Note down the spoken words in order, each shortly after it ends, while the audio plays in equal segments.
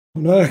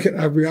No,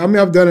 I mean,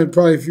 I've done it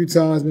probably a few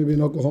times, maybe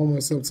in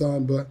Oklahoma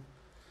sometime, but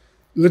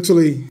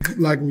literally,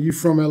 like when you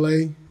from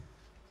LA,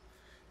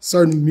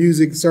 certain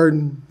music,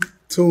 certain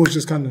tunes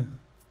just kind of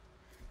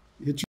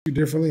hit you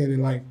differently. And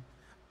then, like,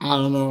 I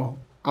don't know,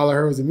 all I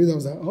heard was the music. I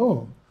was like,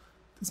 oh,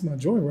 this is my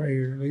joint right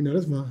here. You know,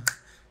 that's my,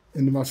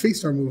 and then my feet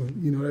start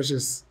moving. You know, that's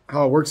just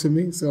how it works for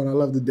me. So, and I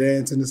love to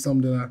dance, and it's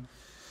something that I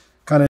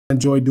kind of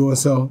enjoy doing.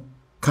 So,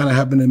 kind of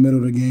happened in the middle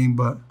of the game,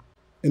 but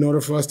in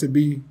order for us to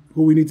be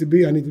who we need to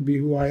be, I need to be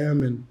who I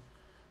am and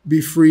be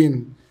free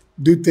and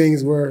do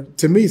things where,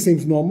 to me,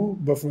 seems normal,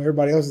 but for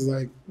everybody else, is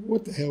like,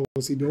 what the hell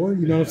was he doing?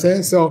 You know what I'm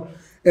saying? So,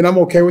 and I'm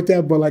okay with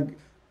that, but like,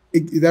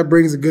 that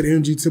brings a good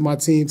energy to my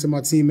team, to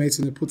my teammates,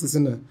 and it puts us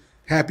in a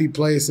happy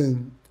place.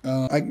 And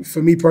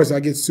for me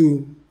personally, I get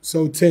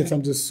so tense.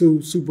 I'm just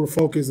super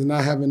focused and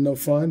not having no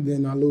fun.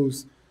 Then I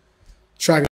lose track